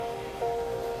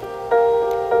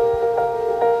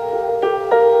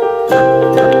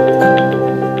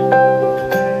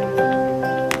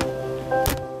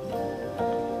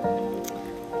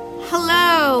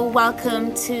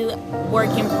welcome to Work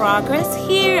in Progress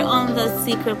here on the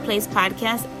Secret Place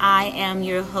podcast. I am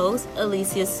your host,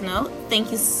 Alicia Snow.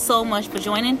 Thank you so much for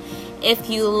joining. If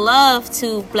you love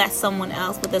to bless someone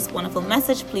else with this wonderful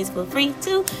message, please feel free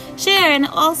to share. And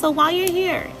also, while you're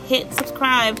here, hit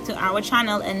subscribe to our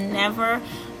channel and never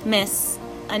miss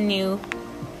a new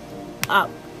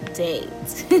update.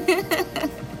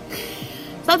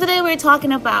 So today we're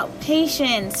talking about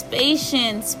patience. Do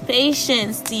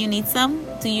you need some?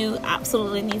 Do you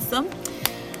absolutely need some?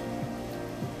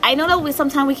 I know that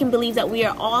sometimes we can believe that we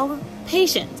are all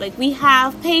patient. Like we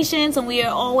have patience and we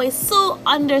are always so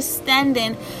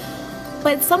understanding.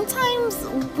 But sometimes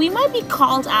we might be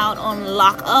called out on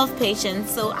lack of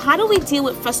patience. So how do we deal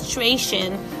with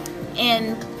frustration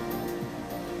and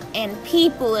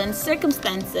people and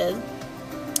circumstances?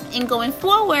 And going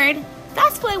forward,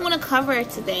 that's what I want to cover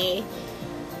today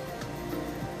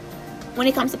when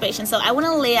it comes to patience. So I want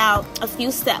to lay out a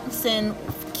few steps and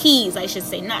keys, I should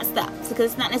say, not steps,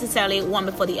 because it's not necessarily one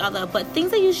before the other, but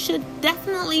things that you should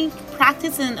definitely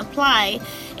practice and apply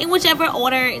in whichever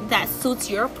order that suits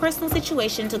your personal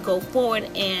situation to go forward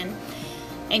and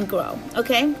grow.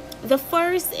 Okay? The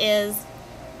first is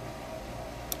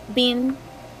being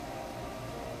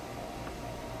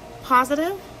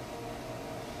positive.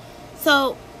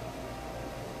 So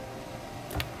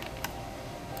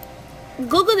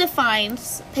Google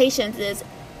defines patience as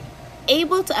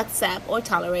able to accept or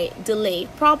tolerate delay,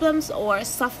 problems, or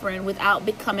suffering without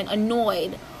becoming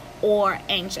annoyed or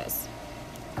anxious.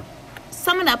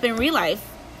 Sum it up in real life,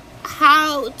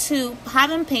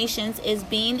 having patience is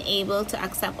being able to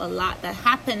accept a lot that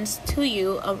happens to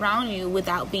you around you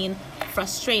without being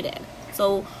frustrated.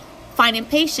 So finding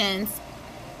patience,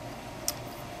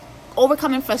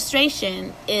 overcoming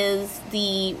frustration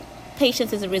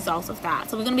patience is a result of that.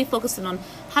 So we're going to be focusing on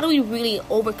how do we really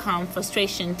overcome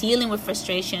frustration, dealing with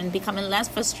frustration, becoming less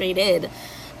frustrated,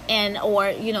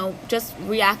 or just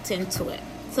reacting to it.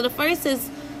 So the first is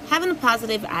having a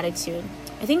positive attitude.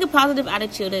 I think a positive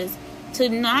attitude is to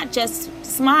not just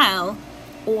smile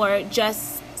or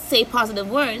just say positive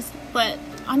words, but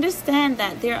understand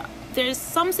that there's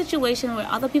some situation where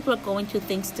other people are going through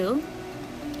things too.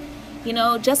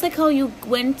 Just like how you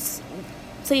went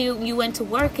to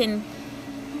work and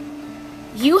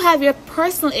you have your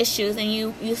personal issues and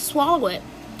you swallow it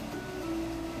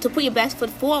to put your best foot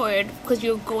forward because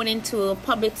you're going into a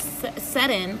public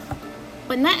setting.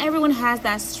 But not everyone has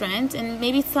that strength, and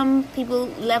maybe some people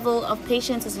level of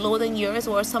patience is lower than yours,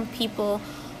 or some people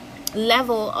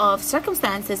level of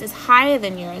circumstances is higher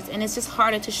than yours, and it's just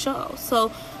harder to show.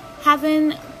 So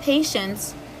having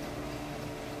patience,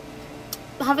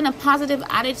 having a positive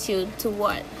attitude to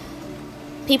what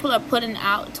people are putting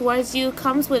out towards you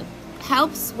helps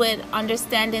with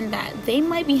understanding that they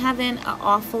might be having an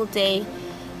awful day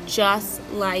just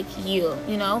like you.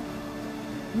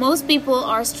 Most people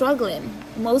are struggling.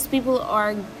 Most people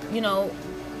are,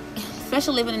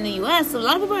 especially living in the US, a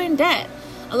lot of people are in debt.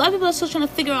 A lot of people are still trying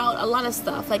to figure out a lot of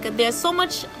stuff. Like there's so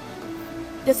much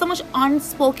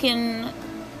unspoken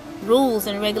rules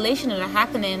and regulation that are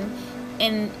happening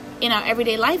in our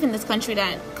everyday life in this country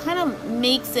that kind of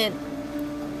makes it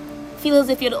feel as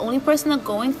if you're the only person that's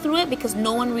going through it, because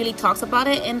no one really talks about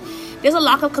it. And there's a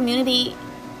lack of community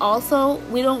also.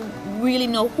 We don't really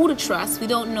know who to trust. We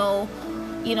don't know,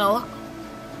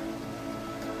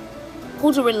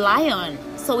 who to rely on.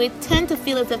 So we tend to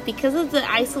feel as if because of the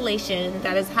isolation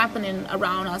that is happening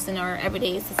around us in our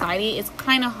everyday society, it's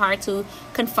kind of hard to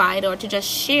confide or to just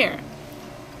share.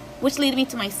 Which leads me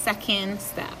to my second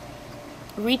step.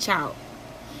 Reach out.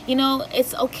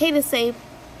 It's okay to say,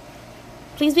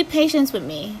 please be patient with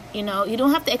me. You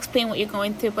don't have to explain what you're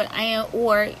going through, but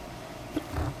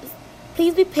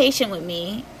please be patient with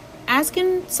me.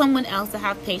 Asking someone else to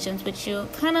have patience with you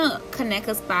kind of connect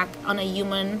us back on a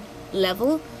human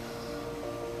level.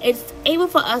 It's able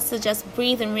for us to just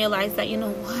breathe and realize that,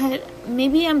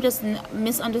 maybe I'm just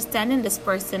misunderstanding this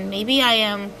person. Maybe I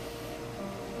am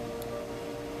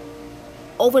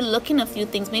overlooking a few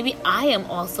things. Maybe I am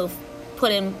also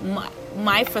putting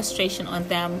my frustration on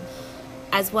them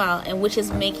as well, and which is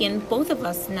making both of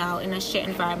us now in a shared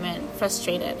environment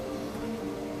frustrated.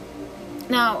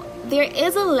 Now, there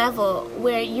is a level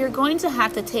where you're going to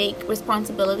have to take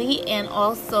responsibility and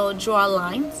also draw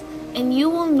lines, and you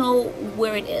will know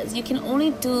where it is. You can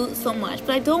only do so much, but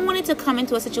I don't want it to come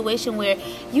into a situation where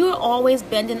you're always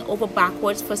bending over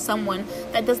backwards for someone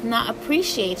that does not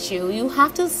appreciate you. You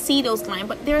have to see those lines,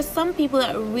 but there are some people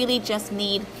that really just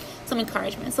need some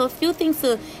encouragement. So a few things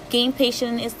to gain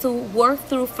patience is to work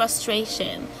through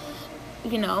frustration.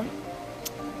 The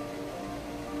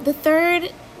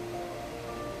third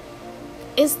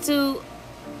is to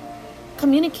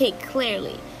communicate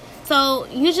clearly. So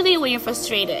usually when you're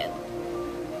frustrated,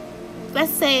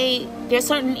 let's say there's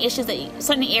certain issues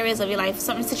certain areas of your life,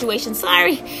 certain situations,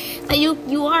 that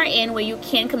you are in where you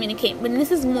can communicate. But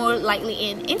this is more likely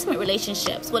in intimate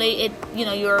relationships, whether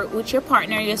you're with your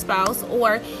partner, your spouse,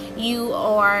 or you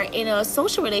are in a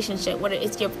social relationship, whether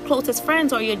it's your closest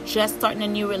friends or you're just starting a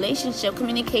new relationship.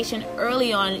 Communication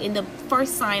early on in the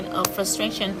first sign of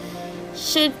frustration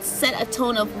should set a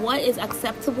tone of what is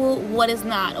acceptable, what is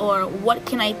not, or what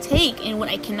can I take and what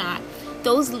I cannot.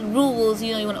 Those rules,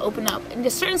 you want to open up. In a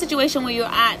certain situation where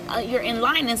you're in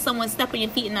line and someone step on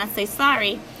your feet and not say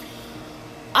sorry,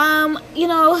 don't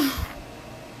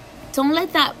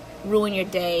let that ruin your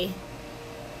day.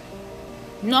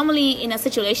 Normally in a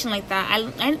situation like that,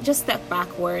 I just step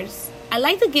backwards. I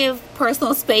like to give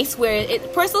personal space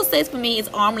personal space for me is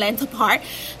arm length apart.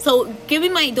 So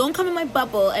don't come in my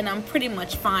bubble and I'm pretty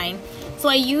much fine. So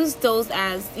I use those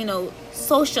as,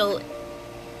 social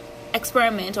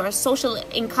experiment or social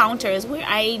encounters where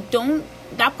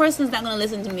that person's not going to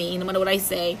listen to me no matter what I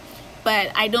say.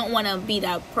 But I don't want to be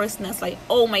that person that's like,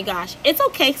 oh my gosh, it's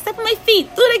okay, step on my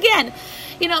feet, do it again.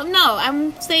 No,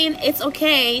 I'm saying it's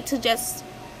okay to just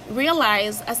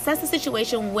assess the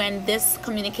situation when this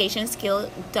communication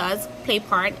skill does play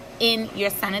part in your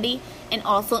sanity and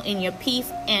also in your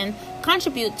peace and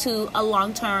contribute to a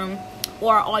long-term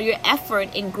or all your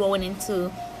effort in growing into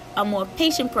a more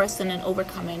patient person and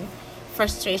overcoming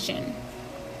frustration.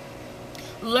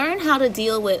 Learn how to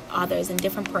deal with others and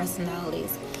different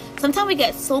personalities. Sometimes we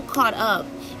get so caught up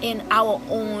in our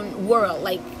own world.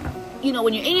 Like,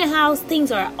 when you're in your house,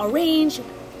 things are arranged.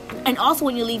 And also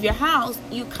when you leave your house,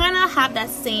 you kind of have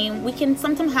we can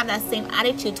sometimes have that same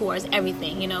attitude towards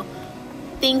everything,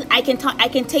 Things, I can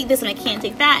take this and I can't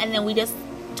take that. And then we just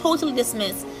totally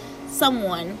dismiss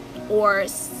someone or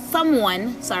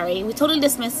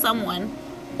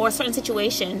certain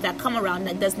situations that come around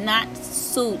that does not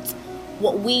suit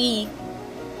what we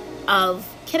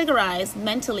categorize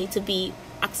mentally to be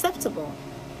acceptable.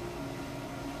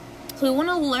 So we want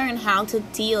to learn how to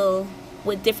deal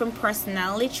with different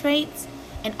personality traits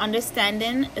and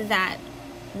understanding that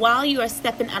while you are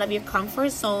stepping out of your comfort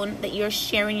zone, that you're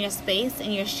sharing your space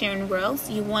and you're sharing worlds,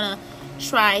 you want to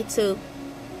try to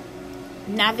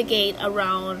navigate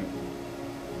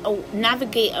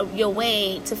your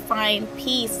way to find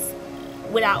peace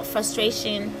without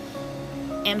frustration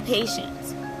and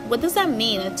patience. What does that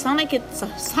mean? It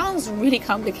sounds really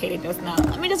complicated just now.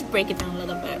 Let me just break it down a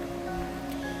little bit.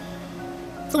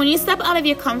 So when you step out of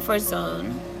your comfort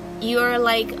zone, you're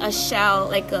like a shell,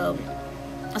 like a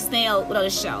snail without a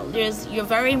shell. You're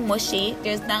very mushy.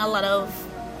 There's not a lot of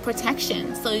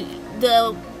protection. So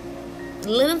the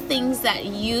little things that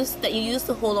you used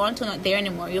to hold on to are not there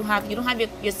anymore. You don't have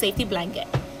your safety blanket.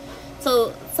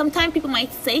 So sometimes people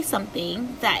might say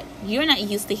something that you're not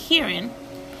used to hearing.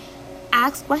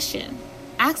 Ask question.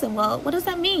 Ask them, well, what does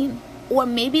that mean? Or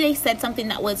maybe they said something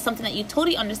that was something that you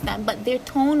totally understand, but their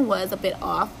tone was a bit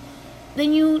off.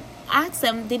 Then you ask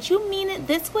them, did you mean it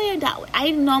this way or that way?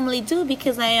 I normally do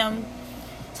because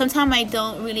sometimes I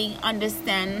don't really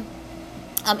understand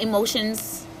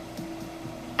emotions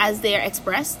as they're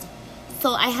expressed.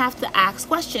 So I have to ask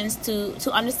questions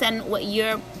to understand what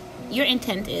your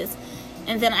intent is.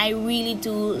 And then I really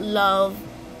do love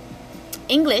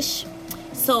English.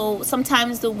 So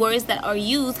sometimes the words that are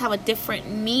used have a different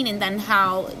meaning than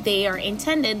how they are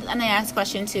intended. And I ask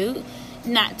questions too,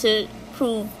 not to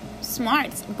prove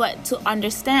smart, but to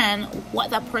understand what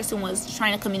that person was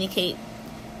trying to communicate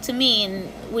to me.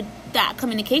 And with that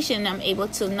communication, I'm able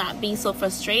to not be so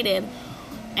frustrated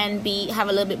and have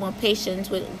a little bit more patience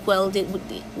with,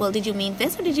 did you mean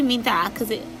this or did you mean that?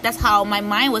 Because that's how my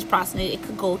mind was processing it. It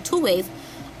could go two ways.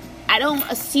 I don't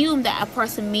assume that a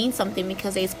person means something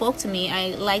because they spoke to me.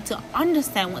 I like to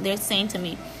understand what they're saying to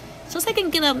me, so I can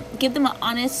give them an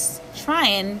honest try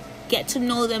and get to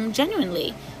know them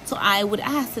genuinely. So I would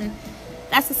ask, and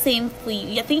that's the same for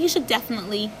you. I think you should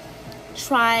definitely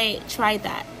try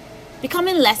that.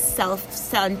 Becoming less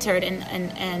self-centered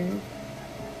and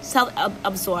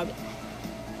self-absorbed.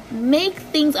 Make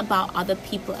things about other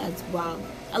people as well.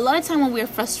 A lot of time when we're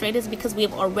frustrated is because we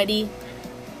have already,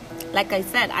 like I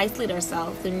said, isolate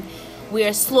ourselves and we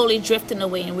are slowly drifting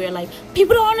away and we're like,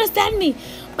 people don't understand me.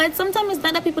 But sometimes it's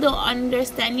not that people don't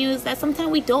understand you, it's that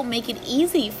sometimes we don't make it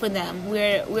easy for them.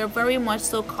 We're very much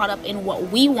so caught up in what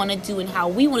we want to do and how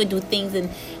we want to do things and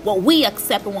what we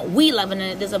accept and what we love.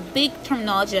 And there's a big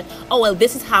terminology of, oh, well,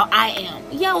 this is how I am.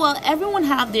 Yeah, well, everyone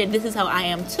have their this is how I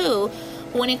am too.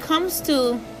 But when it comes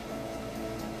to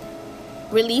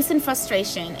releasing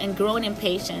frustration and growing in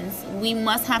patience, we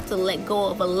must have to let go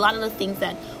of a lot of the things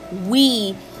that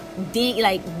we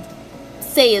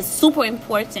say is super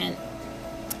important,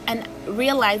 and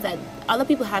realize that other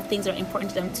people have things that are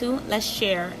important to them too. Let's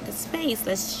share the space.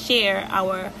 Let's share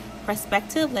our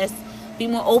perspective. Let's be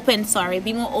more open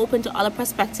to other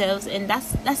perspectives. And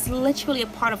that's literally a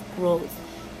part of growth,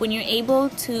 when you're able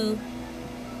to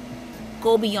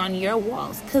go beyond your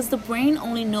walls, because the brain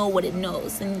only knows what it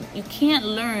knows, and you can't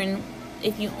learn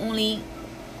if you only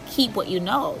keep what you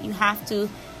know. You have to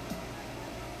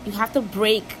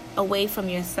break away from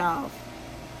yourself.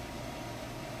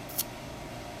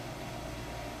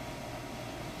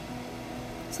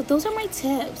 So those are my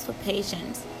tips for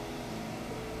patience.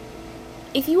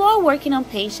 If you are working on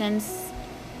patience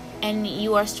and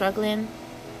you are struggling,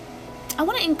 I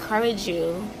want to encourage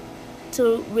you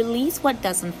to release what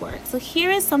doesn't work. So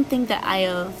here is something that I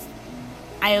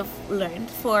have learned.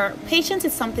 For patience,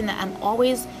 it's something that I'm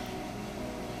always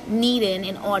needing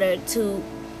in order to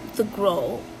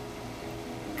grow,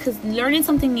 because learning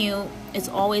something new is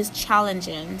always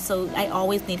challenging. So I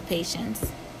always need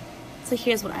patience. So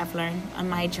here's what I've learned on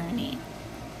my journey.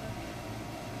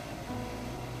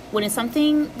 When it's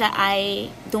something that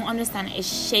I don't understand, it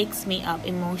shakes me up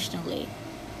emotionally.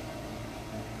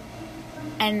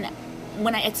 And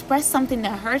when I express something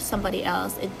that hurts somebody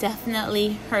else, it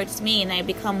definitely hurts me, and I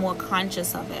become more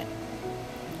conscious of it.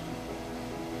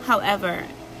 However,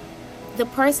 the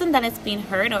person that is being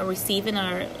hurt or receiving,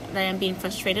 or that I'm being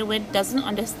frustrated with, doesn't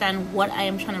understand what I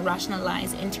am trying to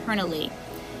rationalize internally.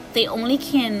 They only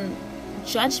can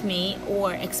judge me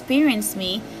or experience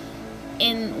me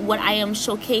in what I am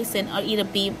showcasing, or either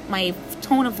be my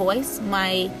tone of voice,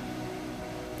 my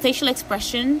facial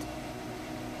expression,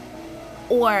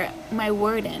 or my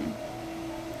wording.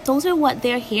 Those are what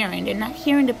they're hearing. They're not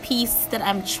hearing the piece that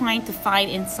I'm trying to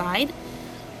find inside.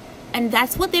 And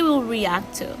that's what they will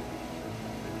react to.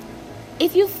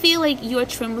 If you feel like you're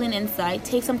trembling inside,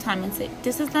 take some time and say,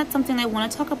 this is not something I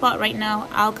want to talk about right now.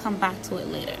 I'll come back to it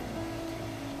later.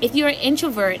 If you're an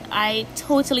introvert, I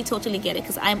totally get it,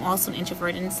 because I'm also an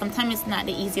introvert, and sometimes it's not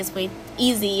the easiest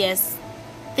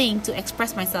thing to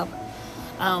express myself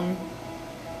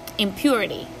in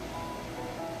purity.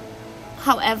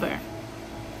 However,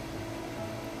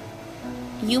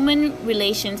 human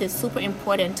relations is super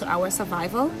important to our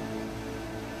survival.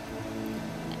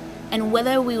 And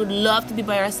whether we would love to be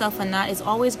by ourselves or not, it's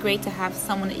always great to have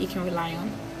someone that you can rely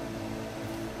on.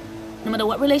 No matter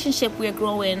what relationship we are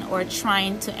growing or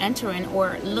trying to enter in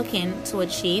or looking to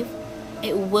achieve,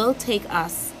 it will take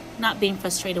us not being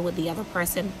frustrated with the other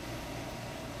person,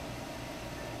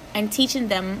 and teaching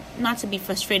them not to be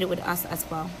frustrated with us as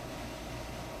well.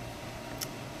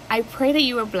 I pray that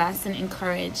you are blessed and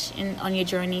encouraged on your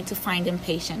journey to finding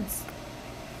patience.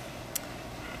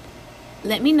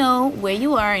 Let me know where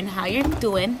you are and how you're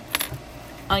doing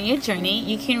on your journey.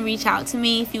 You can reach out to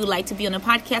me if you would like to be on a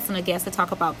podcast and a guest to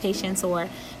talk about patience, or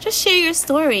just share your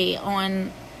story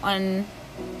on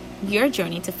your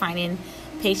journey to finding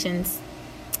patience.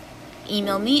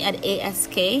 Email me at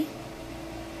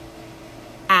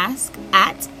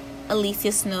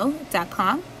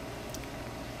ask@aliciasnow.com,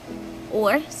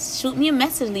 or shoot me a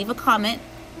message, leave a comment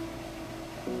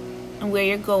on where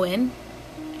you're going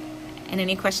and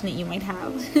any question that you might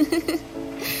have.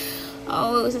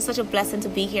 Oh, it was such a blessing to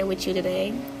be here with you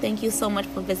today. Thank you so much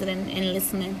for visiting and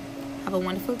listening. Have a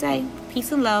wonderful day.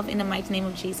 Peace and love in the mighty name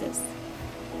of Jesus.